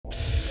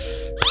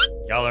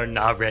Y'all are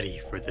not ready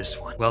for this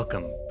one.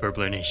 Welcome,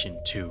 Verbler Nation,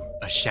 to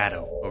A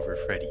Shadow Over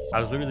Freddy's. I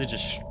was literally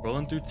just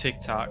scrolling through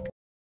TikTok.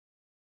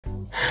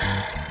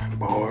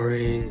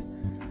 Boring.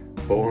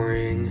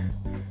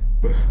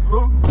 The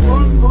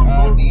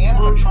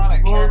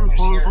animatronic characters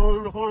here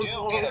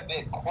do get a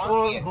bit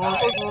quirky at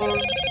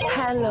night.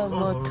 Hello,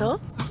 Moto.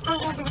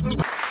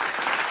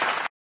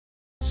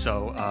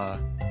 So,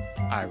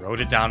 I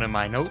wrote it down in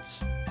my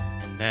notes,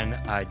 and then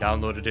I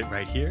downloaded it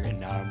right here, and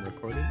now I'm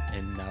recording,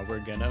 and now we're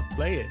gonna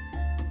play it.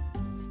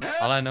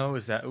 All I know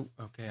is that, oh,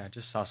 okay, I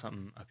just saw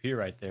something up here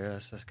right there.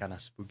 That's just kind of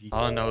spooky.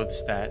 All I know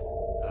is that,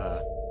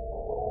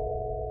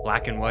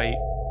 black and white,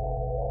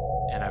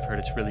 and I've heard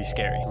it's really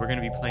scary. We're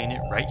gonna be playing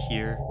it right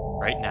here,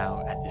 right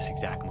now, at this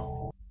exact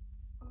moment.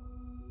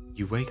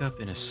 You wake up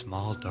in a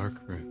small,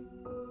 dark room,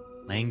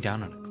 laying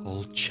down on a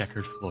cold,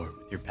 checkered floor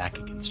with your back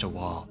against a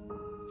wall,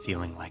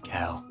 feeling like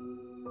hell.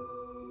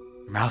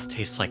 Your mouth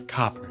tastes like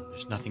copper, and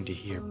there's nothing to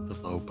hear but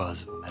the low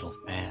buzz of a metal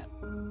fan.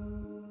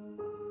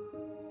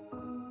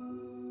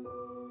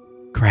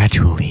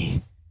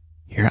 Gradually,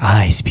 your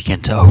eyes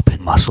begin to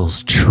open,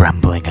 muscles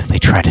trembling as they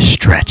try to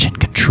stretch and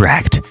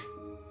contract.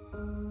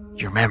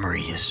 Your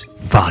memory is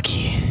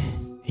foggy,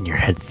 and your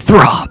head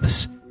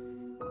throbs,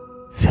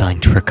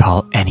 failing to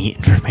recall any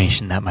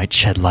information that might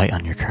shed light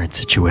on your current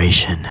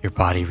situation. Your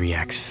body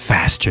reacts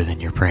faster than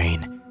your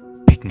brain,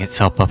 picking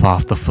itself up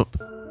off the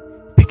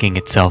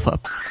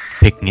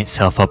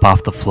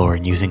floor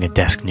and using a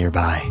desk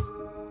nearby.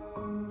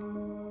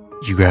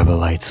 You grab a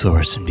light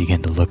source and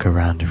begin to look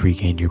around to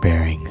regain your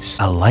bearings.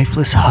 A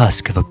lifeless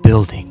husk of a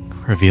building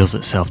reveals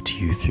itself to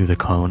you through the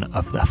cone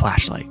of the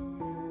flashlight.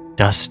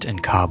 Dust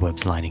and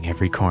cobwebs lining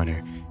every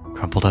corner,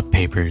 crumpled up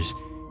papers,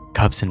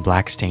 cups and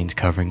black stains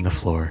covering the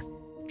floor,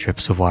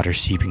 drips of water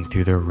seeping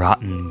through the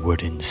rotten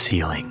wooden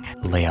ceiling.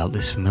 The layout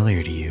is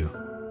familiar to you,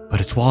 but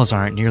its walls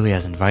aren't nearly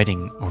as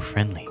inviting or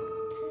friendly.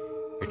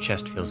 Your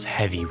chest feels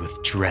heavy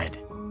with dread,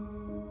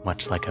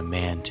 much like a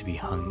man to be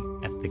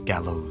hung at the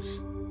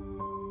gallows.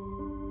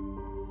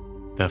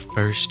 The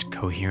first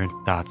coherent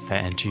thoughts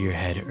that enter your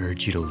head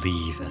urge you to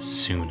leave as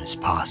soon as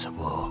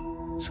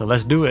possible. So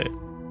let's do it.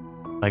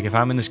 Like if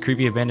I'm in this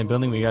creepy abandoned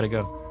building, we gotta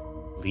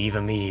go. Leave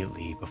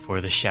immediately before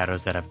the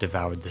shadows that have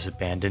devoured this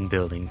abandoned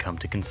building come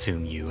to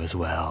consume you as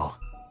well.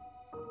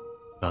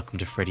 Welcome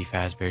to Freddy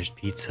Fazbear's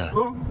Pizza.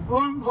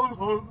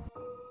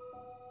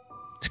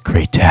 It's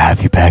great to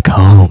have you back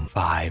home.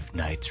 5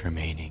 nights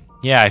remaining.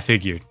 Yeah, I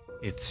figured.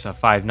 It's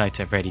 5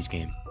 nights at Freddy's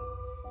game.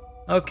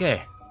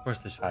 Okay. Of course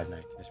there's 5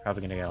 nights. It's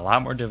probably gonna get a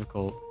lot more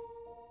difficult.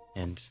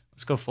 And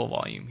let's go full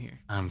volume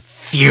here. I'm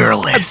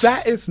fearless.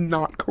 That is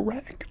not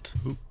correct.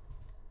 Ooh.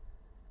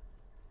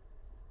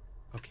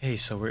 Okay,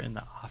 so we're in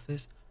the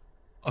office.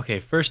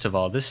 Okay, first of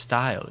all, this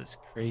style is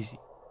crazy.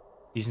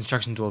 These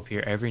instructions will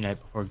appear every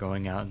night before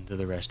going out into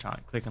the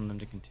restaurant. Click on them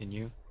to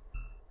continue.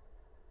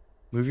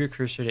 Move your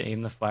cursor to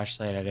aim the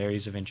flashlight at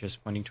areas of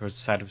interest. Pointing towards the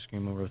side of the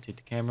screen will rotate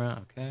the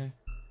camera. Okay.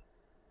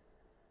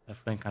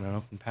 Left click on an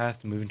open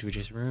path to move into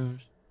adjacent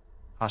rooms.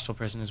 Hostile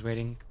person is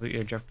waiting. Complete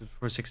your objective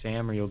before 6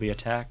 a.m. or you'll be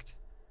attacked.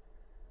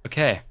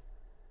 Okay.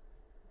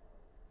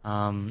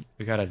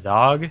 We got a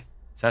dog.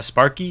 Is that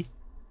Sparky?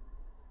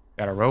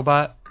 Got a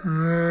robot.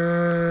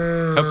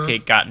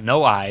 Cupcake got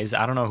no eyes.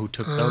 I don't know who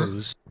took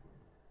those.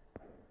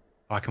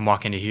 Oh, I can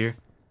walk into here.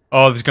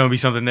 Oh, there's gonna be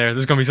something there.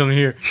 There's gonna be something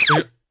here.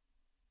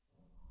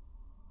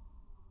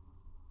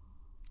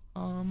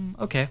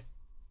 Okay.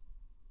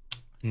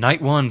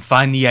 Night 1,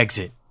 find the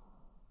exit.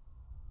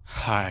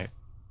 Alright.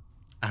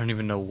 I don't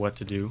even know what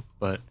to do,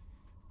 but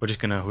we're just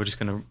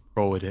gonna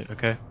roll with it,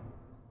 okay?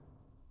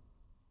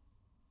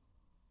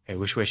 Okay,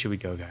 which way should we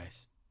go,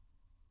 guys?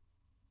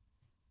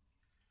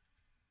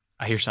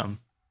 I hear something.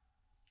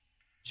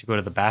 Should we go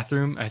to the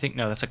bathroom? I think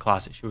no, that's a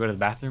closet. Should we go to the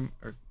bathroom?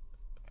 Or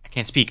I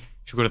can't speak.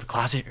 Should we go to the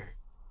closet? Or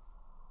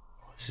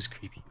oh, this is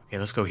creepy. Okay,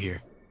 let's go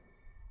here.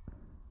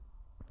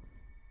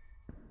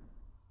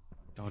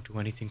 Don't do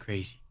anything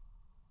crazy.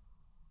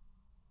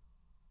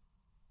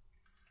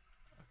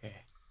 Okay.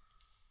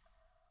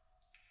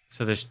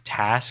 So there's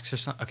tasks or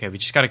something? Okay, we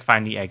just gotta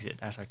find the exit.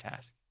 That's our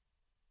task.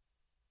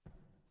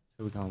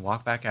 So we're gonna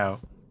walk back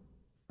out.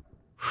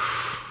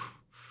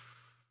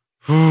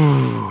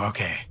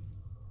 Okay.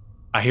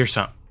 I hear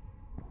something.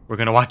 We're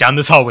gonna walk down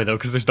this hallway though,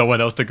 because there's no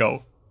one else to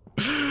go.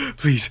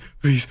 Please,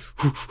 please.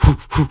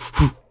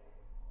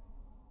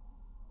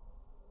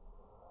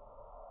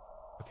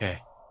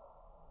 Okay.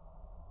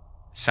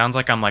 Sounds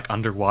like I'm like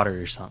underwater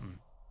or something.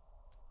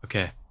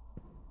 Okay.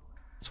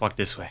 Let's walk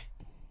this way.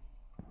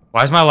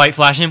 Why is my light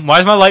flashing? Why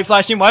is my light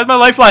flashing? Why is my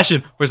light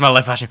flashing? Where's my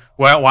light flashing?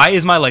 Why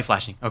is my light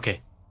flashing?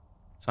 Okay.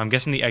 So I'm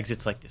guessing the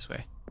exit's like this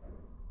way.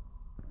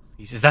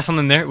 Please. Is that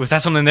something there? Was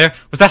that something there?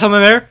 Was that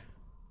something there?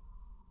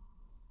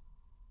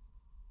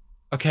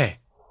 Okay.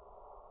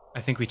 I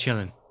think we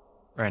chilling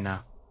right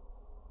now.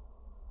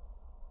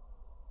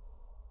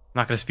 I'm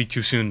not gonna speak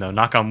too soon though.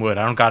 Knock on wood.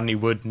 I don't got any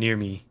wood near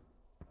me.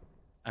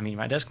 I mean,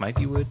 my desk might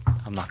be wood.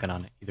 I'm knocking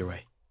on it either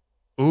way.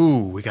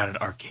 Ooh, we got an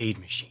arcade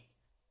machine.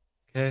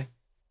 Okay.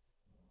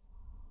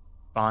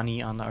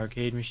 Bonnie on the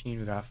arcade machine.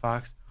 We got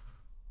Fox.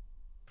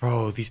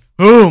 Bro, these...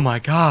 Oh my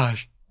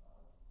gosh!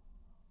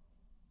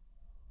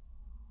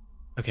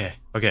 Okay.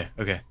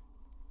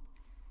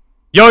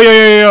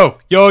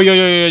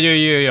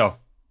 Yo!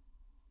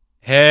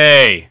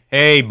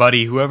 Hey,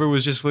 buddy, whoever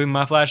was just flipping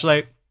my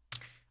flashlight,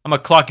 I'm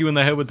gonna clock you in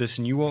the head with this,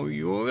 and you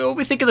won't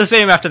be thinking the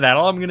same after that.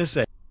 All I'm gonna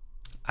say.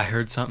 I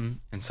heard something,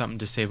 and something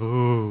disabled.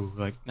 Ooh,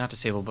 like not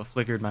disabled, but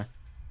flickered my.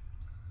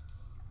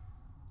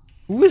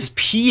 Who is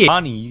peeing?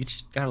 Bonnie, you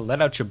just gotta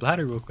let out your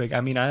bladder real quick. I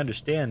mean, I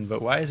understand,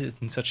 but why is it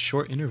in such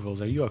short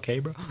intervals? Are you okay,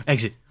 bro?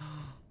 Exit.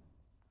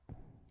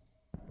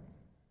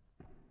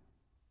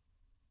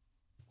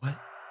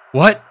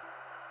 What?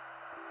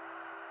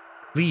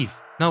 Leave.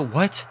 No,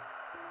 what?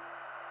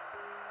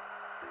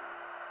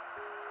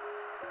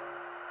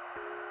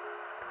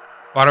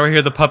 Why do I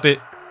hear the puppet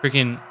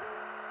freaking...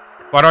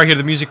 Why do I hear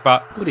the music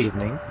bot? Good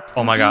evening.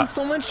 Oh my god.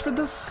 So much for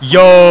this.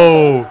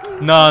 Yo!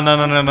 No.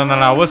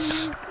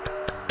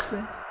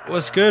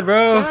 What's good,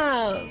 bro?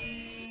 Yes.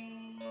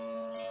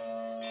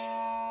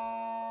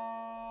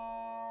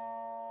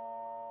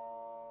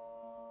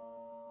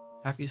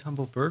 Happy's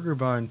Humble Burger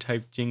Barn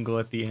type jingle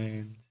at the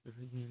end.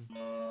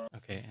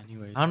 Okay,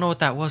 anyway. I don't know what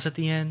that was at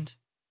the end,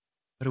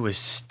 but it was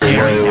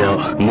staring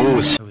down.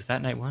 It was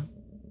that night one?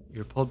 You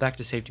were pulled back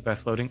to safety by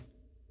floating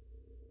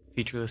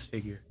featureless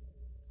figure.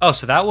 Oh,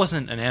 so that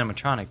wasn't an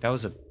animatronic. That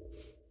was a...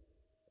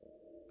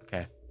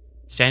 Okay.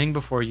 Standing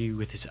before you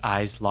with his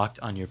eyes locked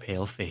on your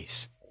pale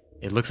face.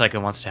 It looks like it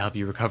wants to help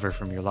you recover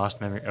from your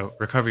lost memory.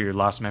 Recover your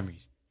lost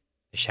memories.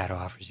 The shadow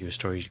offers you a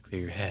story to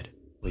clear your head.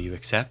 Will you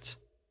accept?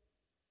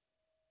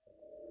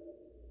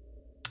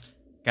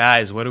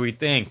 Guys, what do we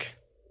think?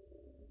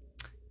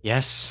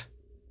 Yes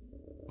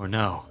or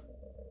no?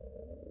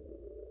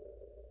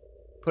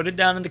 Put it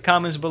down in the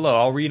comments below.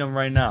 I'll read them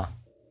right now.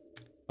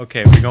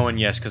 Okay, we're going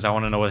yes because I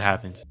want to know what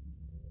happens.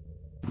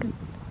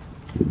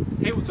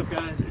 Hey, what's up,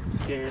 guys? It's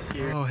Scarce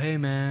here. Oh, hey,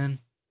 man.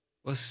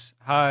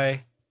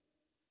 Hi?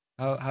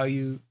 How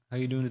you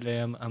doing today?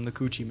 I'm the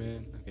coochie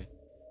man. Okay.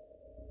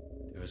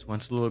 There was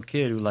once a little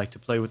kid who liked to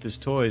play with his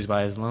toys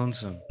by his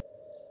lonesome.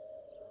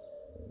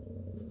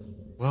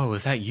 Whoa,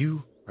 is that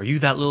you? Are you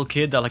that little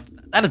kid that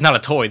that is not a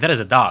toy, that is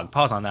a dog.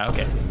 Pause on that,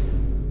 okay.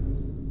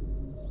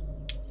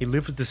 He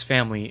lived with his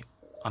family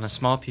on a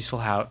small peaceful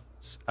house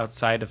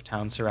outside of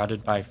town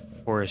surrounded by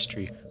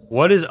forestry.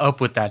 What is up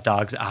with that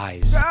dog's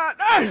eyes?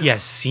 He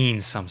has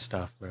seen some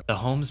stuff, bro. The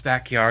home's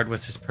backyard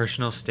was his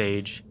personal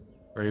stage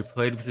where he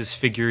played with his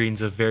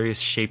figurines of various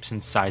shapes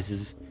and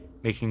sizes,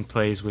 making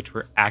plays which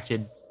were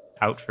acted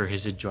out for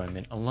his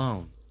enjoyment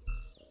alone.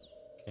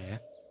 Okay.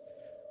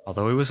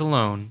 Although he was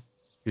alone,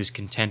 he was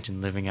content in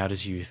living out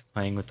his youth,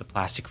 playing with the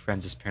plastic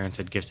friends his parents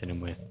had gifted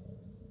him with.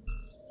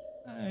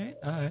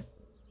 Alright.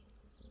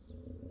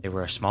 They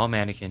were a small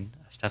mannequin,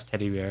 a stuffed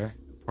teddy bear,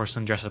 a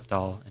porcelain dress-up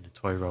doll, and a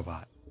toy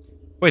robot.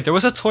 Wait, there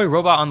was a toy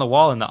robot on the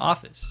wall in the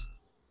office.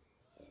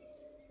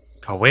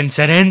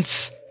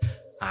 Coincidence?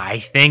 I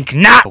think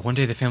not! But one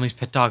day the family's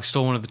pet dog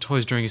stole one of the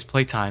toys during his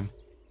playtime.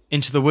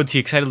 Into the woods he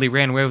excitedly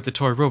ran away with the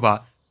toy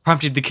robot,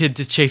 prompting the kid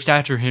to chase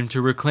after him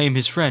to reclaim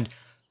his friend.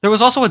 There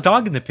was also a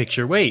dog in the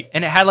picture, wait,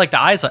 and it had like the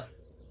eyes like...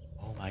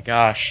 Oh my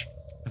gosh.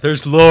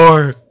 There's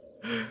lore!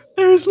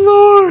 There's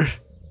lore!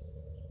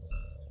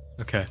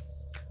 Okay.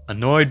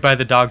 Annoyed by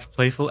the dog's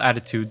playful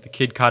attitude, the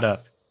kid caught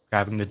up,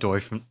 grabbing the toy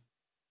from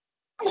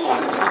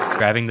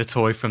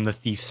the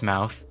thief's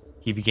mouth.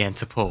 He began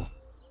to pull.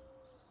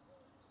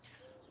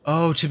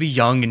 Oh, to be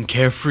young and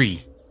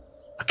carefree.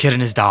 A kid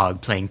and his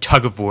dog playing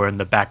tug-of-war in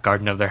the back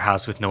garden of their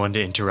house with no one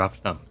to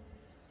interrupt them.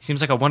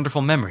 Seems like a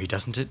wonderful memory,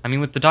 doesn't it? I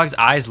mean, with the dog's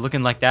eyes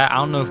looking like that, I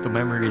don't know if the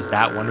memory is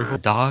that wonderful.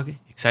 The dog,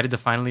 excited to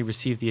finally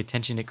receive the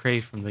attention it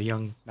craved from the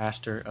young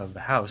master of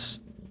the house,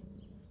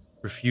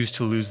 refused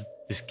to lose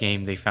this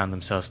game they found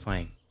themselves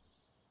playing.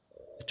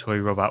 The toy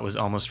robot was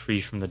almost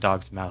free from the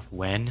dog's mouth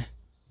when...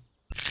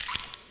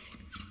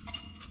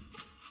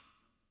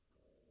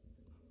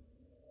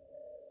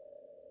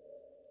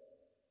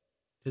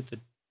 Did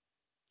the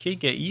kid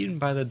get eaten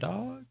by the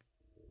dog?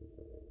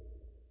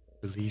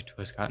 Relieved to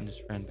have gotten his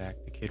friend back,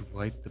 the kid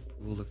wiped the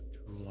pool of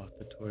drool off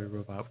the toy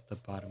robot with the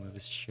bottom of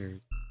his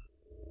shirt.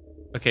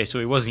 Okay, so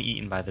he wasn't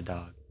eaten by the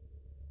dog.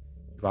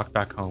 He walked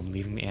back home,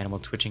 leaving the animal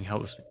twitching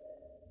helplessly.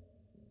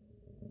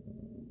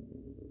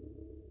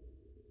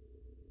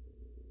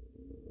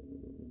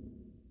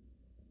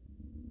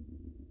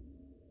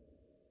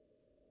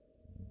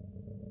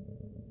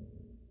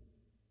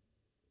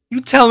 You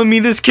telling me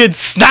this kid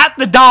snapped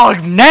the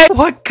dog's neck?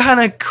 What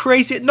kind of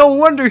crazy... No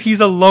wonder he's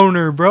a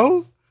loner,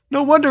 bro.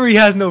 No wonder he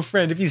has no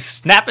friend if he's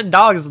snapping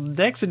dogs'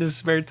 necks in his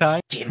spare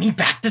time. Give me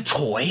back the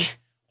toy,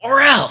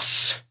 or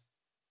else.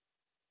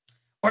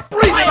 Or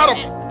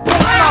I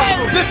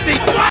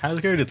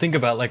was going to think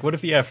about, like, what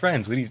if he had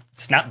friends? Would he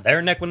snap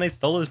their neck when they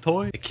stole his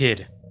toy? The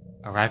kid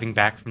arriving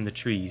back from the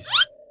trees.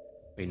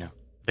 Wait, no.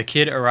 The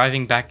kid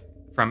arriving back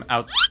from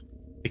out...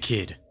 The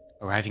kid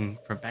arriving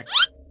from back...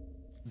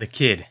 The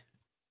kid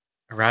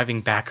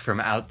arriving back from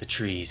out the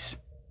trees.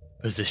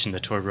 Positioned the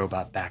toy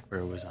robot back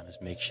where it was on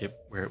his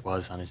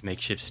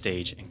makeshift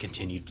stage and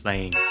continued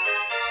playing.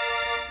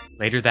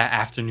 Later that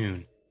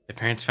afternoon, The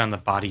parents found the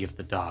body of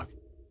the dog.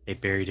 They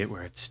buried it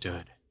where it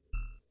stood.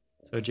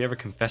 So did you ever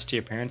confess to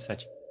your parents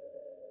that you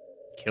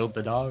killed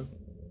the dog?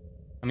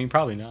 I mean,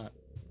 probably not.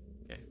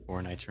 Okay,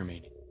 4 nights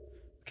remaining.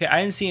 Okay,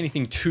 I didn't see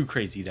anything too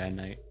crazy that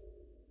night.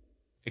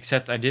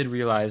 Except I did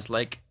realize,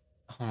 like,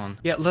 hold on.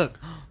 Yeah, look.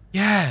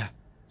 Yeah.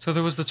 So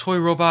there was the toy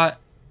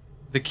robot,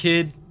 the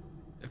kid.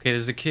 Okay,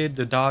 there's the kid,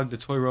 the dog, the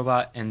toy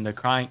robot, and the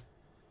crying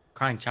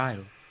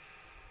child.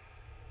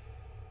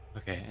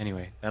 Okay,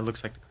 anyway, that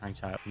looks like the crying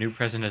child. A new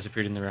present has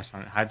appeared in the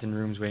restaurant. It hides in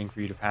rooms waiting for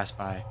you to pass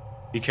by.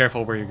 Be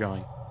careful where you're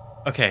going.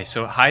 Okay,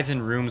 so it hides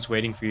in rooms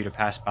waiting for you to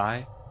pass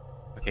by.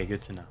 Okay,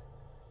 good to know.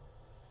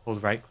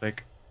 Hold right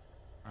click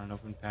on an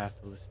open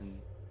path to listen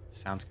to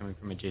sounds coming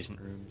from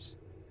adjacent rooms.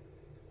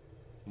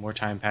 The more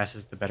time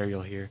passes, the better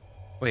you'll hear.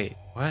 Wait,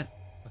 what?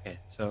 Okay,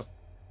 so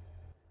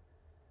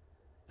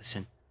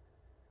listen.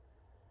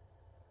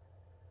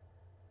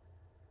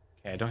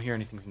 Okay, I don't hear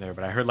anything from there,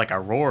 but I heard like a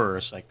roar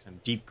or like some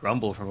deep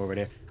grumble from over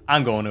there.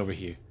 I'm going over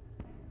here.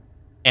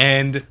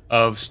 End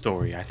of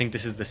story. I think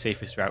this is the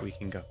safest route we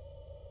can go.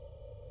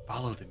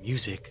 Follow the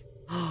music.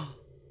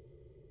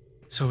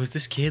 So is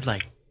this kid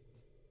like?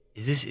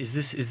 Is this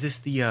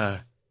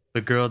the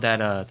girl that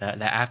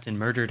Afton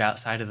murdered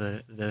outside of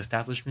the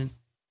establishment?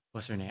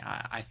 What's her name?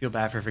 I feel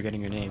bad for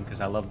forgetting her name because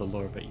I love the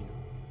lore, but you.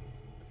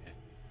 Okay.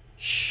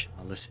 Shh.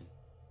 I'll listen.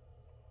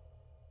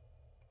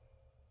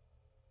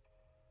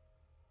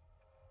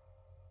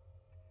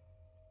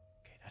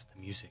 The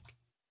music.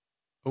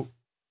 Oh.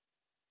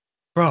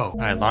 Bro.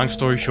 Alright, long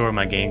story short,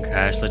 my game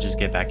crashed. Let's just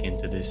get back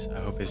into this.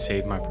 I hope it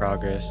saved my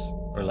progress.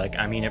 Or like,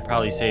 I mean, it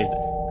probably saved.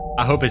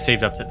 I hope it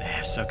saved up to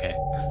this. Okay.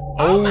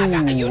 Oh my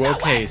God, you know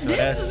okay, what? So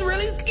this is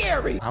really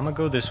scary. I'm gonna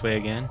go this way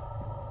again.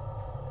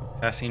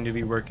 That seemed to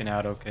be working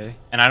out okay.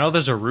 And I know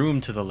there's a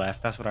room to the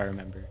left. That's what I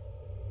remember.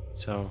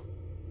 So.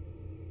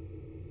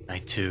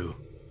 Night 2.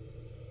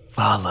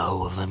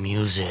 Follow the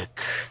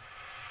music.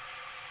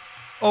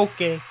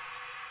 Okay.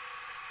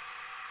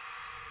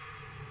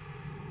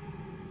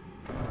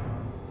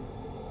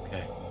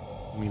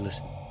 Let me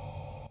listen.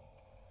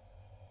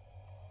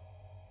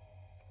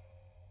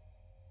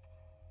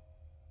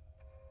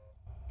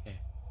 Okay,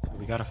 so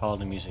we gotta follow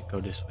the music.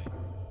 Go this way.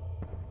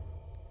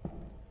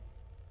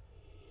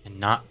 And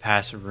not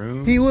pass a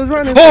room. He was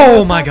running.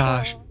 Oh my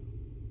gosh!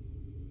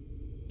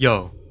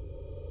 Yo.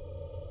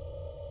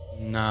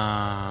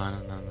 Nah.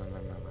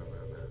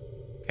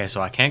 Okay,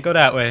 so I can't go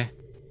that way.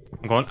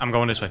 I'm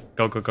going this way.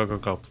 Go.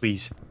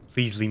 Please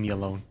leave me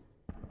alone.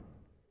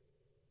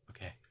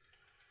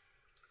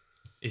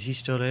 Is he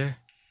still there?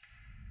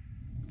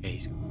 Okay,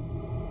 he's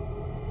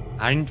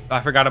gone.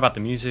 I forgot about the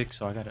music,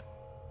 so I gotta.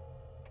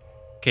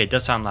 Okay, it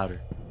does sound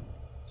louder.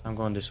 So I'm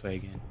going this way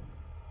again.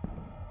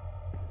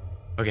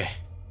 Okay.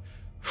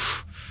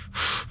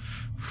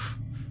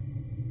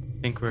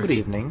 Think we're. Good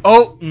evening.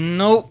 Oh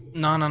no!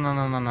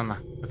 No.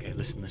 Okay,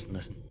 listen.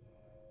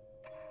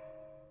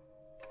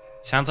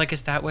 Sounds like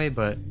it's that way,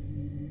 but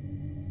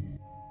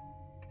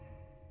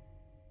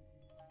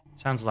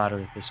sounds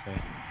louder this way.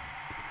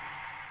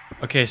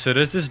 Okay, so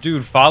there's this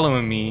dude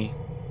following me.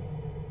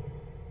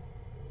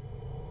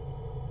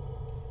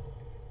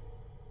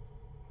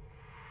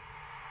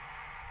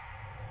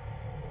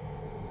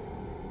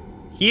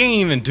 He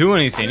ain't even do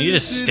anything. He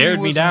just stared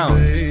me down.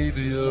 Okay,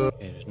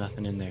 there's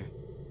nothing in there.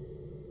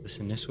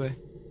 Listen this way.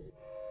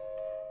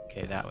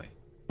 Okay, that way.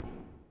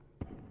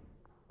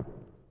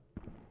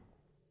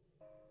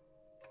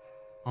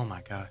 Oh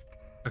my God.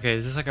 Okay,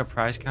 is this like a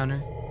prize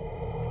counter?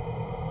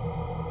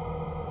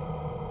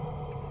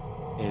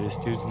 Okay, this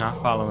dude's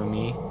not following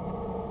me.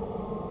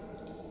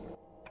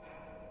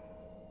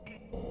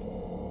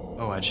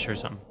 Oh, I just heard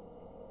something.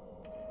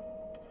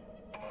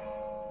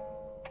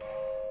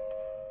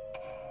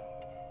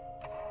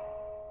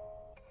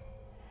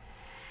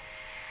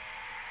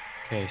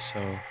 Okay,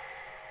 so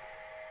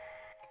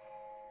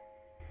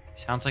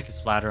sounds like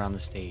it's louder on the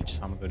stage,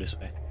 so I'm gonna go this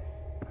way.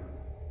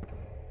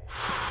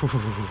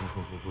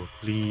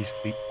 Please.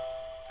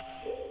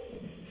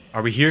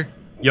 Are we here?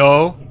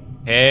 Yo,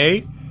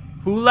 hey.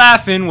 Who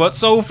laughing? What's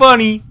so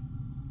funny?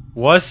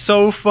 What's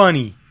so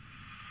funny?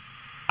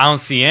 I don't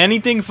see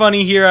anything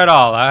funny here at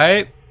all,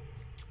 alright?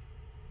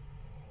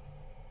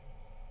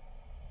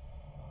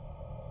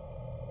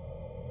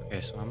 Okay,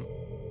 so I'm...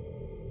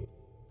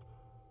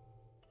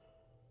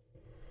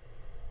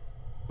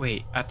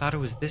 Wait, I thought it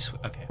was this way.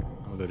 Okay,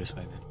 I'm gonna go this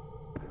way then.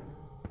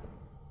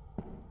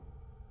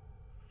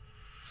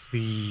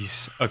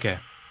 Please. Okay.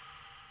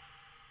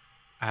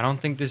 I don't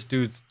think this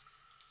dude's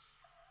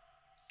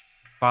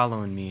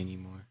following me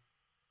anymore.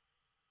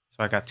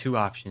 So I got 2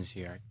 options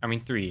here. I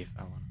mean 3 if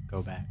I want to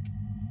go back.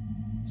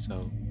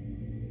 So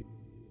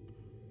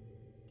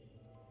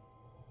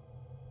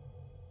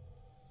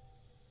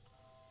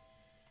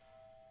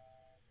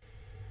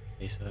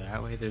okay, so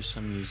that way there's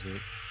some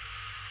music.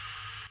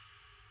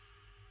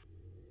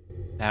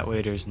 That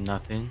way there's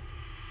nothing.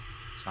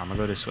 So I'm gonna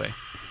go this way.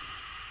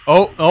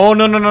 Oh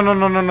no.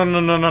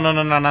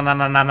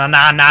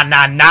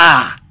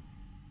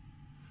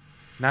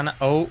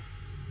 Oh.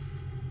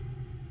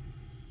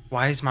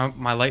 Why is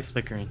my light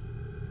flickering?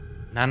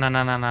 Nah, nah,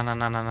 nah, nah, nah, nah,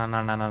 nah, nah, nah,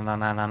 nah, nah, nah,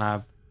 nah, nah,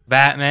 nah.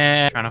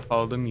 Batman. Trying to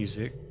follow the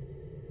music.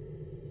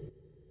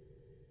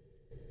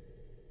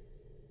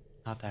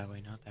 Not that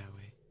way, not that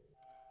way.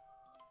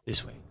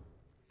 This way.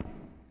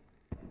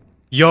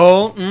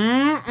 Yo,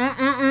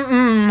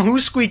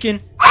 who's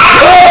squeaking?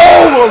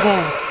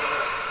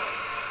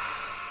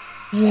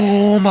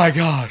 Oh my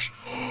gosh.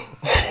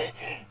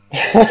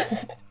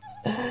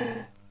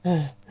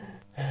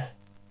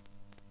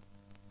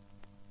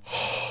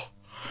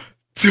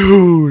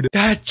 Dude,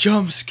 that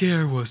jump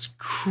scare was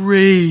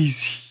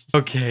crazy.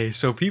 Okay,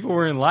 so people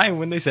were in line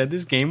when they said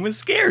this game was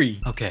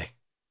scary. Okay,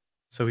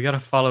 so we gotta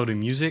follow the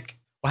music.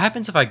 What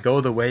happens if I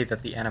go the way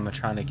that the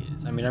animatronic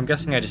is? I mean, I'm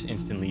guessing I just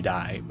instantly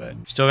die, but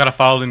still gotta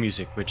follow the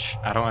music, which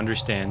I don't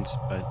understand,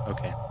 but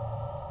okay.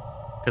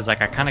 Because,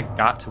 like, I kind of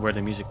got to where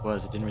the music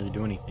was. It didn't really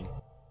do anything.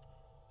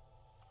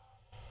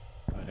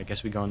 But I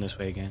guess we going this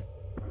way again.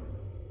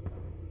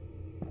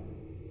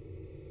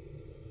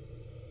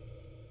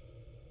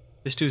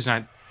 This dude's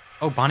not...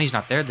 Oh, Bonnie's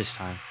not there this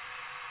time.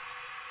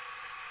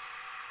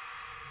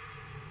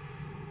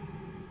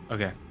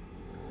 Okay.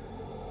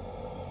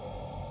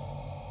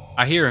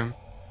 I hear him.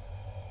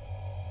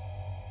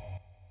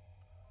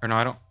 Or no,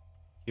 I don't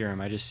hear him.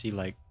 I just see,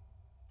 like...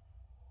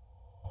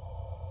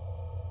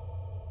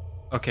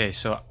 Okay,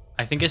 so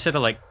I think I said to,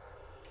 like,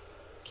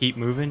 keep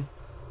moving.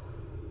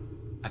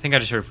 I think I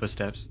just heard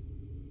footsteps.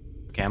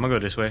 Okay, I'm gonna go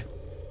this way.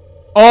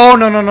 Oh,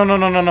 no, no, no, no,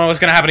 no, no, no. It's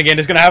gonna happen again.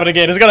 It's gonna happen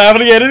again. It's gonna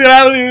happen again. It's gonna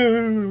happen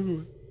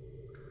again.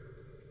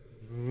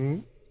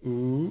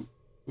 Ooh,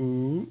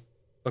 ooh.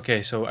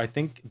 Okay, so I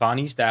think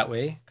Bonnie's that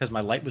way because my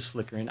light was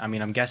flickering. I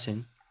mean, I'm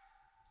guessing.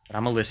 But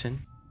I'm gonna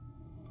listen.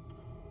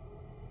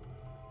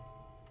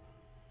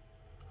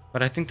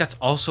 But I think that's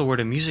also where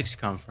the music's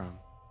come from.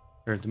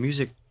 Or the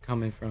music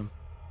coming from.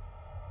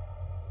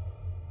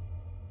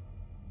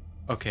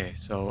 Okay,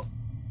 so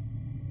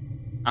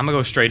I'm gonna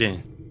go straight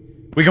in.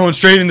 We going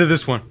straight into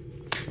this one.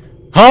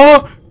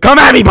 Huh? Come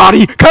at me,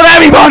 Bonnie! Come at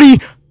me, Bonnie!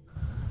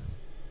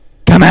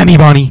 Come at me,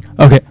 Bonnie.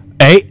 Okay.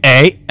 Hey,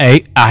 hey,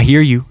 hey. I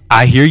hear you.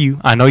 I hear you.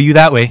 I know you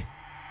that way.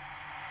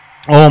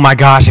 Oh my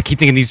gosh, I keep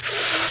thinking these.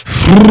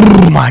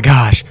 Oh my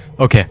gosh.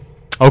 Okay.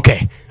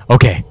 Okay.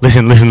 Okay.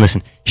 Listen, listen,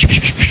 listen.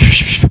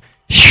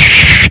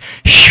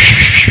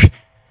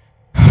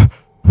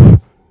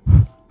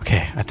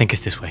 Okay, I think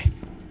it's this way.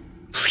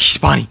 Please,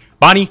 Bonnie.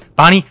 Bonnie,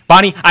 Bonnie,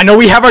 Bonnie. I know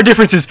we have our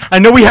differences. I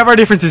know we have our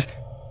differences.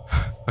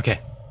 Okay.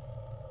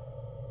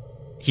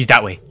 He's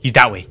that way. He's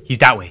that way. He's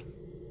that way.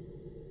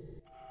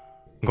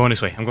 I'm going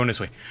this way. I'm going this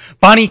way.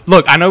 Bonnie,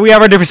 look, I know we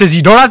have our differences.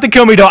 You don't have to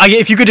kill me, though.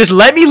 If you could just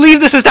let me leave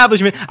this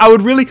establishment, I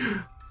would really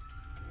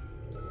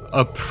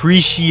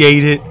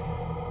appreciate it.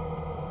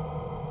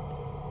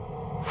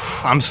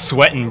 I'm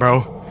sweating,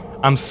 bro.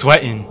 I'm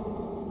sweating.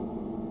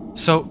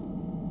 So,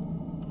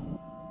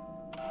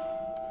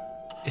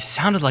 it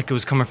sounded like it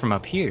was coming from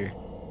up here,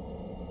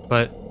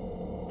 but...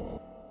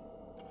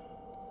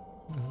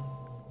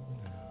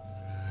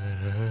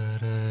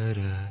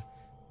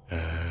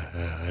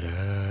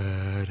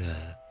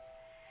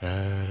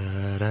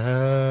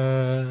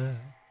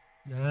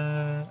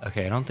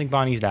 Okay, I don't think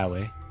Bonnie's that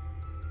way.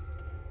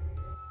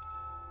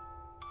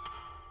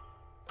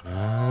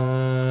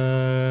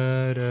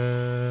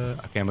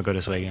 Okay, I'm gonna go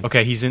this way again.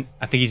 Okay, he's in.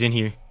 I think he's in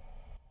here.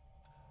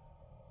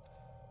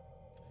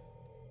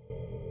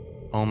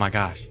 Oh my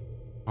gosh.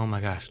 Oh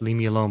my gosh. Leave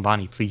me alone,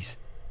 Bonnie, please.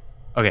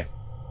 Okay.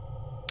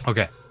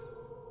 Okay.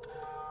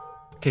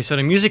 Okay, so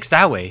the music's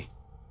that way.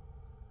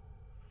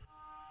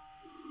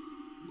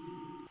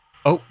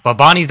 Oh, but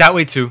Bonnie's that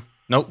way too.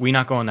 Nope, we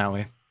not going that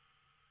way.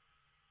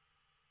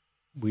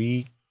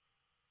 We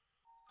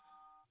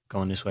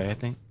going this way, I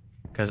think.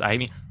 Because I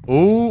mean,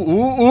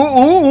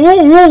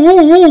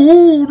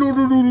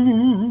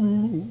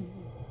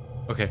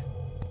 okay.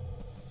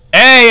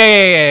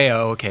 Hey,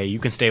 okay, you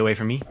can stay away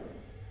from me.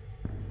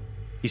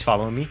 He's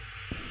following me.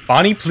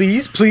 Bonnie,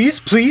 please, please,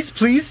 please,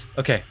 please.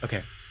 Okay,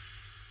 okay.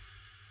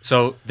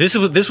 So this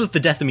was the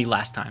death of me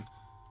last time.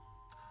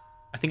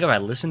 I think if I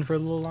listened for a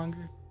little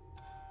longer.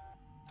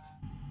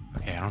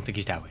 Okay, I don't think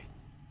he's that way.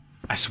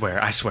 I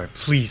swear,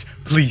 please,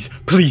 please,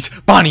 please,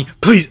 Bonnie,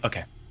 please.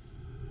 Okay.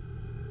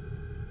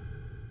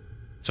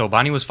 So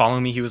Bonnie was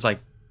following me. He was like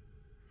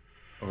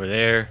over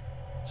there.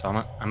 So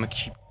I'm gonna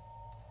keep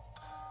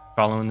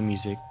following the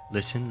music.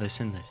 Listen,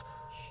 listen, listen.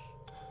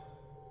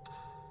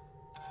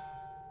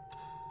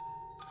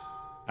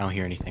 I don't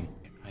hear anything.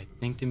 I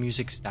think the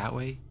music's that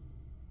way.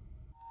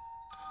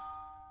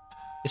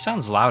 It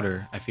sounds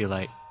louder, I feel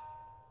like.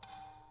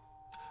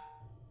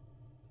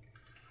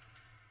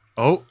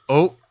 Oh,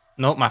 oh.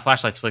 Nope, my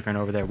flashlight's flickering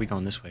over there. We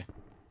going this way.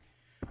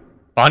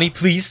 Bonnie,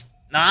 please.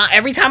 Nah,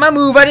 every time I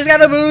move, I just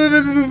gotta move.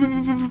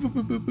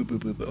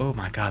 Oh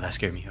my god, that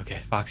scared me.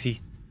 Okay,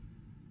 Foxy.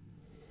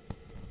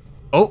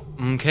 Oh,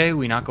 okay,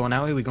 we not going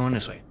that way. We going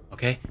this way.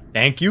 Okay,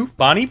 thank you.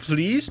 Bonnie,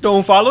 please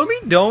don't follow me.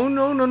 Don't.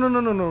 No, no, no,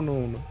 no, no, no,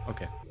 no, no.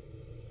 Okay.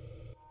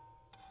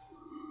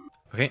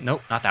 Okay,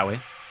 nope, not that way.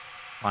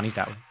 Bonnie's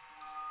that way.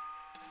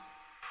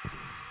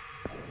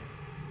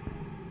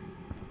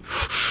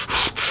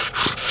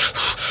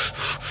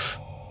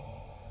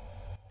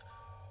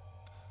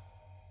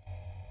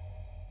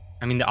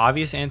 I mean, the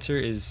obvious answer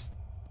is...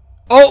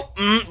 Oh!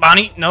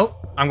 Bonnie, no.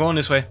 I'm going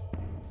this way.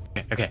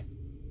 Okay, okay.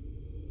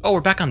 Oh, we're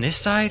back on this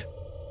side?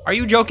 Are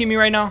you joking me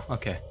right now?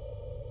 Okay.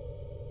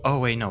 Oh,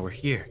 wait, no, we're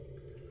here.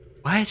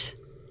 What?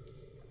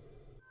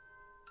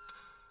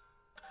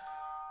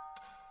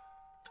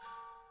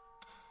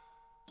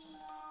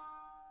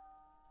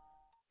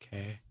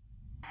 Okay.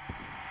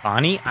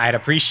 Bonnie, I'd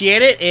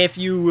appreciate it if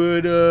you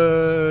would,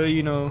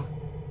 you know,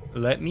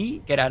 let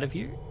me get out of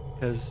here.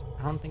 Because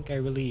I don't think I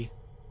really...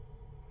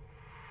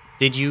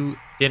 Did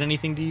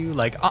anything to you?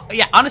 Like,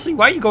 yeah, honestly,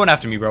 why are you going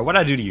after me, bro? What'd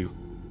I do to you?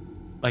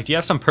 Like, do you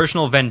have some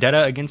personal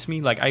vendetta against me?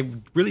 Like, I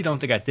really don't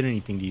think I did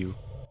anything to you.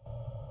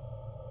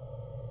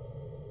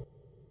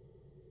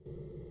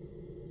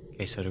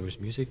 Okay, so there was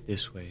music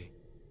this way.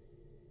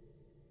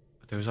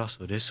 But there was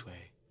also this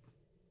way.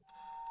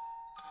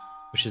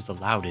 Which is the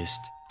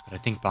loudest. But I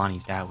think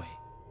Bonnie's that way.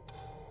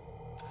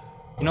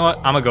 You know what?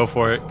 I'm gonna go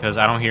for it, because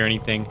I don't hear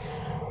anything.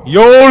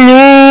 YOLO!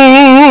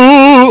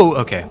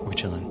 Okay, we're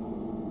chilling.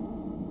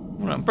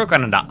 I broke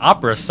out into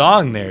opera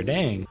song there,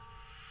 dang.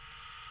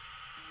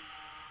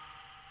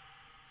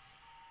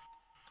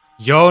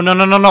 Yo, no,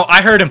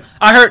 I heard him.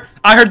 I heard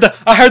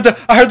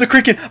the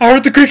cricket. I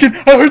heard the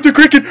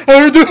cricket.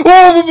 Oh!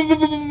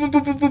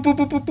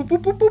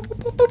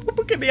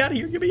 Get me out of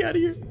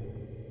here.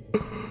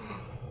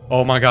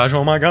 Oh my gosh,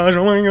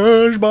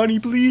 Bonnie,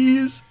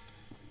 please.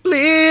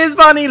 Please,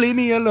 Bonnie, leave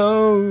me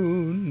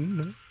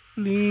alone.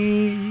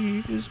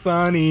 Please,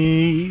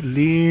 Bonnie,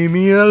 leave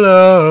me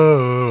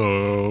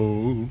alone.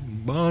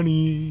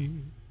 Bonnie,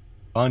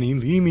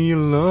 leave me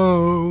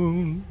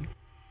alone.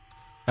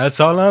 That's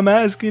all I'm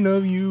asking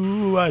of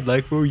you. I'd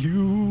like for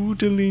you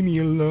to leave me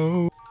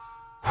alone.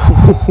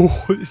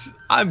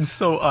 I'm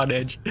so on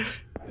edge.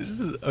 This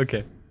is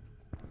okay.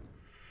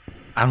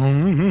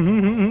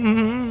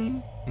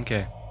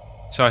 Okay.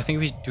 So I think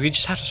do we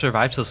just have to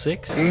survive till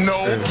 6?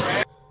 No.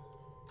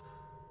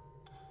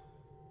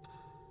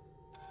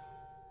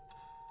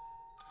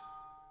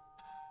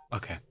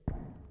 Okay.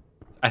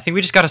 I think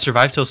we just gotta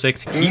survive till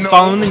 6. Keep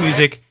following the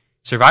music.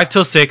 Survive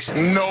till 6.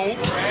 No.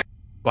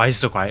 Why is it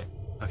so quiet?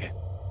 Okay.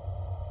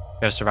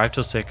 Gotta survive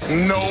till 6.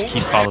 No. Just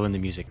keep following the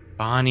music.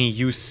 Bonnie,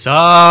 you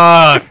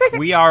suck.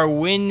 We are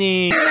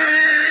winning.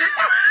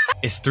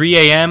 It's 3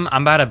 a.m.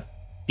 I'm about to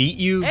beat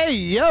you. Hey,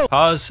 yo.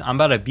 Pause. I'm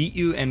about to beat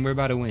you and we're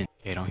about to win.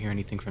 Okay, I don't hear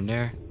anything from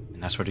there.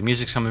 And that's where the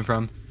music's coming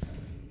from.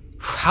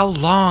 How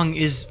long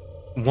is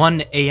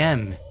 1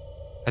 a.m.?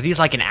 Are these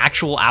like in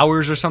actual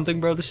hours or something,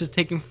 bro? This is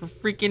taking for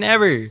freaking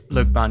ever.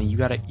 Look, Bonnie, you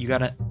got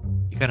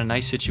a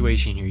nice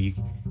situation here. You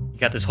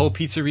got this whole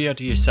pizzeria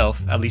to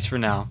yourself, at least for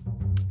now.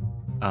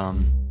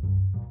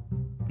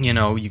 You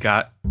know, you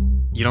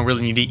don't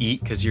really need to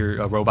eat because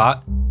you're a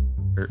robot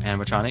or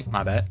animatronic.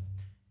 My bad.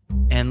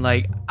 And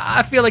like,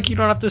 I feel like you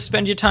don't have to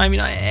spend your time, you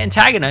know,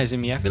 antagonizing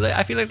me. I feel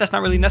like that's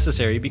not really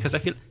necessary because I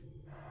feel.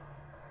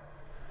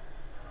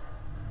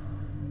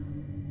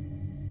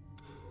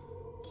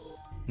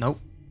 Nope.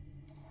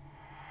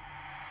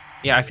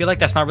 Yeah, I feel like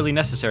that's not really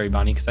necessary,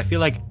 Bonnie, because I feel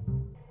like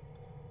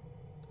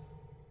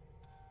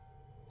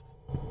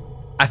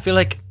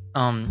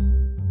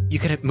you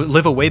could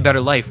live a way better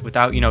life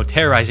without, you know,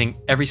 terrorizing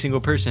every single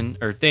person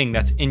or thing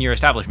that's in your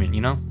establishment,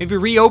 you know? Maybe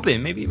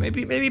reopen,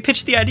 maybe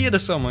pitch the idea to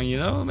someone, you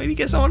know? Maybe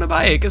get someone to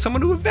buy it, get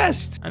someone to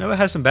invest. I know it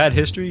has some bad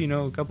history, you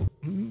know,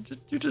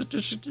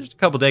 just a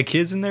couple dead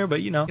kids in there,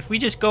 but you know, if we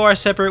just go our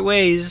separate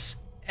ways,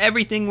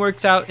 everything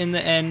works out in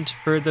the end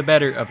for the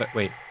better of it.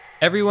 Wait,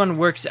 everything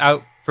works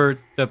out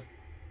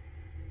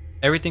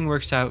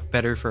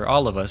better for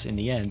all of us in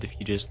the end if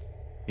you just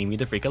leave me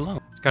the freak alone.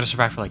 Just gotta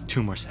survive for like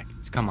 2 more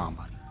seconds. Come on,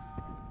 buddy.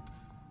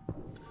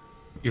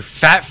 Your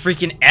fat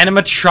freaking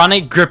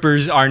animatronic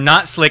grippers are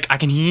not slick. I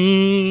can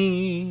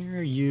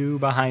hear you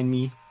behind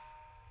me.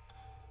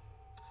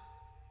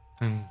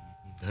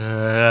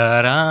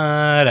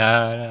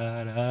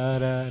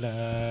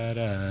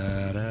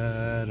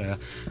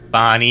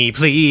 Bonnie,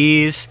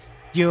 please.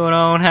 You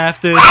don't have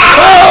to.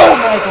 Oh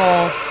my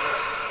god.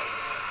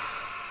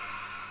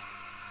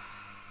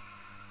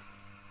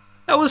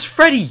 That was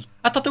Freddy.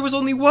 I thought there was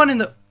only one in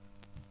the...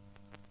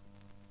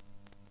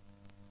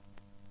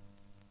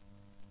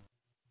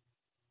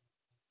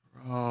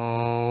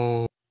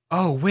 Bro.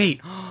 Oh,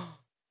 wait.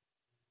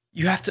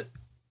 You have to...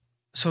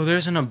 So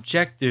there's an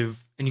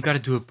objective, and you gotta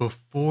do it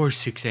before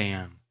 6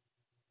 a.m.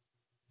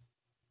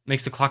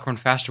 Makes the clock run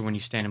faster when you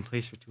stand in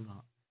place for too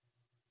long.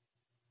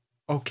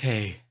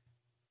 Okay.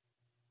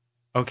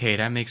 Okay,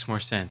 that makes more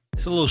sense.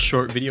 It's a little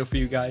short video for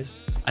you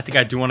guys. I think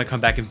I do want to come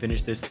back and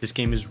finish this. This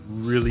game is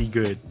really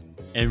good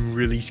and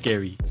really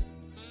scary.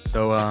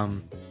 So,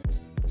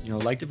 you know,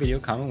 like the video,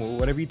 comment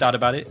whatever you thought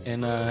about it.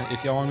 And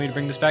if y'all want me to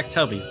bring this back,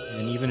 tell me.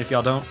 And even if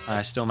y'all don't,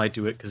 I still might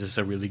do it because it's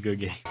a really good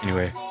game.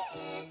 Anyway,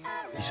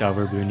 peace out,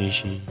 Verbler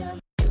Nation.